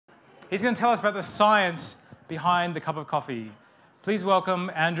He's going to tell us about the science behind the cup of coffee. Please welcome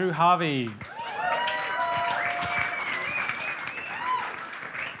Andrew Harvey.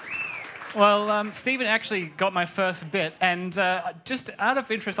 Well, Stephen actually got my first bit, and just out of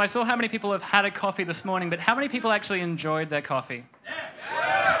interest, I saw how many people have had a coffee this morning, but how many people actually enjoyed their coffee?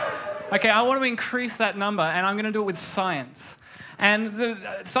 Okay, I want to increase that number, and I'm going to do it with science. And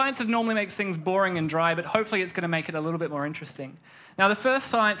science normally makes things boring and dry, but hopefully it's going to make it a little bit more interesting. Now, the first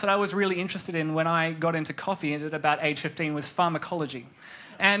science that I was really interested in when I got into coffee at about age 15 was pharmacology.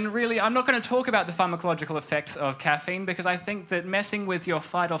 And really, I'm not going to talk about the pharmacological effects of caffeine because I think that messing with your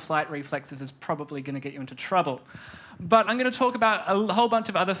fight or flight reflexes is probably going to get you into trouble. But I'm going to talk about a whole bunch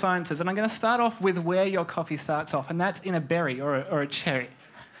of other sciences, and I'm going to start off with where your coffee starts off, and that's in a berry or a cherry.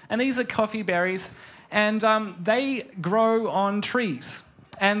 And these are coffee berries, and they grow on trees.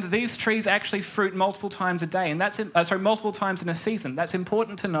 And these trees actually fruit multiple times a day, and that's multiple times in a season. That's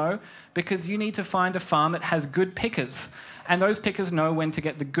important to know because you need to find a farm that has good pickers, and those pickers know when to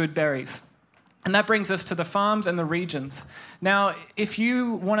get the good berries. And that brings us to the farms and the regions. Now, if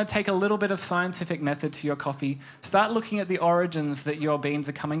you want to take a little bit of scientific method to your coffee, start looking at the origins that your beans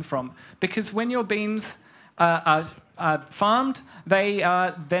are coming from. Because when your beans are farmed, they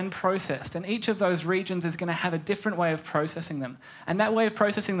are then processed. And each of those regions is going to have a different way of processing them. And that way of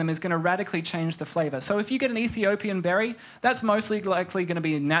processing them is going to radically change the flavor. So if you get an Ethiopian berry, that's mostly likely going to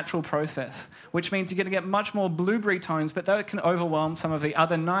be a natural process, which means you're going to get much more blueberry tones, but that can overwhelm some of the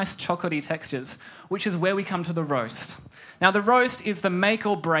other nice chocolatey textures, which is where we come to the roast. Now, the roast is the make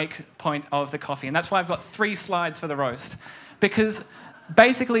or break point of the coffee, and that's why I've got 3 slides for the roast. Because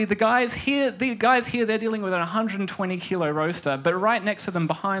basically, the guys here, they're dealing with a 120-kilo roaster, but right next to them,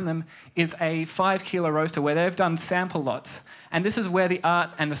 behind them, is a 5-kilo roaster where they've done sample lots. And this is where the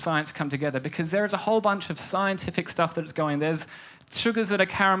art and the science come together, because there is a whole bunch of scientific stuff that's going. There's sugars that are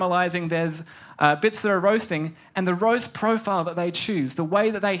caramelizing, there's bits that are roasting, and the roast profile that they choose, the way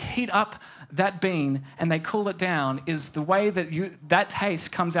that they heat up that bean and they cool it down, is the way that that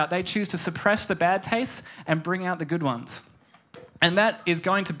taste comes out. They choose to suppress the bad tastes and bring out the good ones. And that is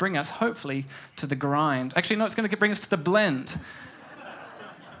going to bring us, hopefully, to the grind. Actually, no, it's going to bring us to the blend.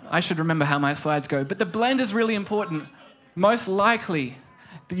 I should remember how my slides go. But the blend is really important. Most likely,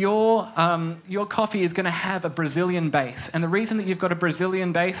 your coffee is going to have a Brazilian base. And the reason that you've got a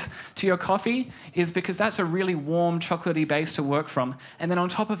Brazilian base to your coffee is because that's a really warm, chocolatey base to work from. And then on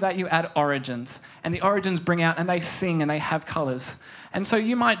top of that, you add origins. And the origins bring out, and they sing, and they have colors. And so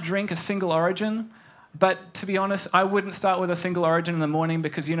you might drink a single origin, but to be honest, I wouldn't start with a single origin in the morning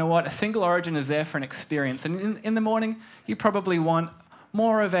because you know what? A single origin is there for an experience. And in the morning, you probably want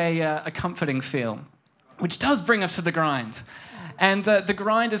more of a comforting feel, which does bring us to the grind. And the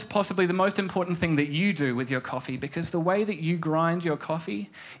grind is possibly the most important thing that you do with your coffee because the way that you grind your coffee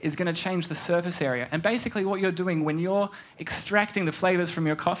is going to change the surface area. And basically what you're doing when you're extracting the flavors from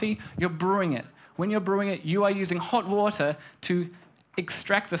your coffee, you're brewing it. When you're brewing it, you are using hot water to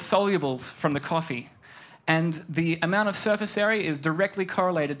extract the solubles from the coffee. And the amount of surface area is directly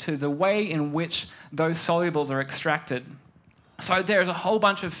correlated to the way in which those solubles are extracted. So there's a whole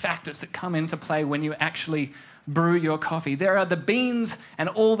bunch of factors that come into play when you actually brew your coffee. There are the beans and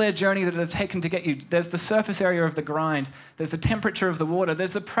all their journey that it have taken to get you. There's the surface area of the grind. There's the temperature of the water.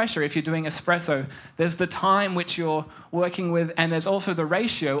 There's the pressure if you're doing espresso. There's the time which you're working with. And there's also the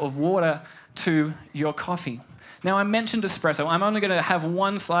ratio of water to your coffee. Now, I mentioned espresso. I'm only going to have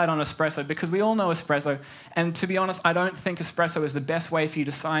 1 slide on espresso because we all know espresso. And to be honest, I don't think espresso is the best way for you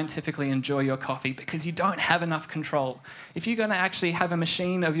to scientifically enjoy your coffee because you don't have enough control. If you're going to actually have a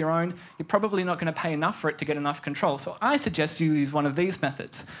machine of your own, you're probably not going to pay enough for it to get enough control. So I suggest you use one of these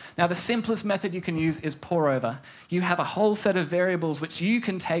methods. Now, the simplest method you can use is pour over. You have a whole set of variables which you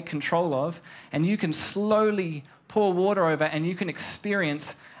can take control of, and you can slowly pour water over, and you can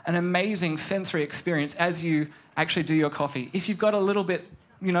experience an amazing sensory experience as you actually do your coffee. If you've got a little bit,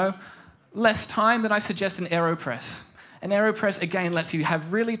 less time, then I suggest an AeroPress. An AeroPress, again, lets you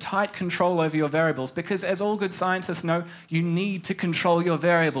have really tight control over your variables because, as all good scientists know, you need to control your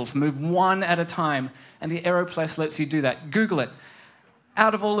variables. Move one at a time, and the AeroPress lets you do that. Google it.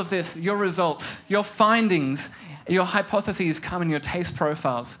 Out of all of this, your results, your findings, your hypotheses come in your taste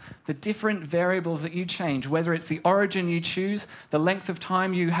profiles. The different variables that you change, whether it's the origin you choose, the length of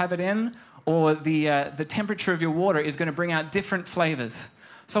time you have it in, or the temperature of your water is going to bring out different flavors.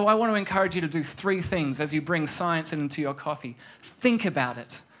 So I want to encourage you to do 3 things as you bring science into your coffee. Think about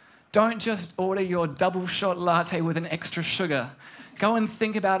it. Don't just order your double shot latte with an extra sugar. Go and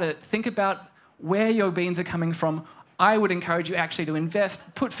think about it. Think about where your beans are coming from. I would encourage you actually to invest,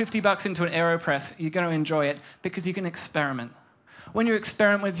 put $50 into an AeroPress. You're going to enjoy it because you can experiment. When you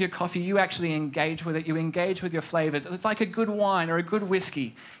experiment with your coffee, you actually engage with it. You engage with your flavors. It's like a good wine or a good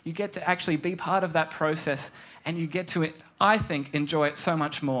whiskey. You get to actually be part of that process, and you get to, I think, enjoy it so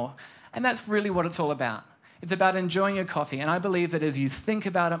much more. And that's really what it's all about. It's about enjoying your coffee, and I believe that as you think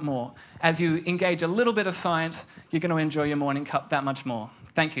about it more, as you engage a little bit of science, you're going to enjoy your morning cup that much more.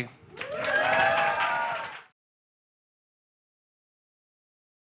 Thank you.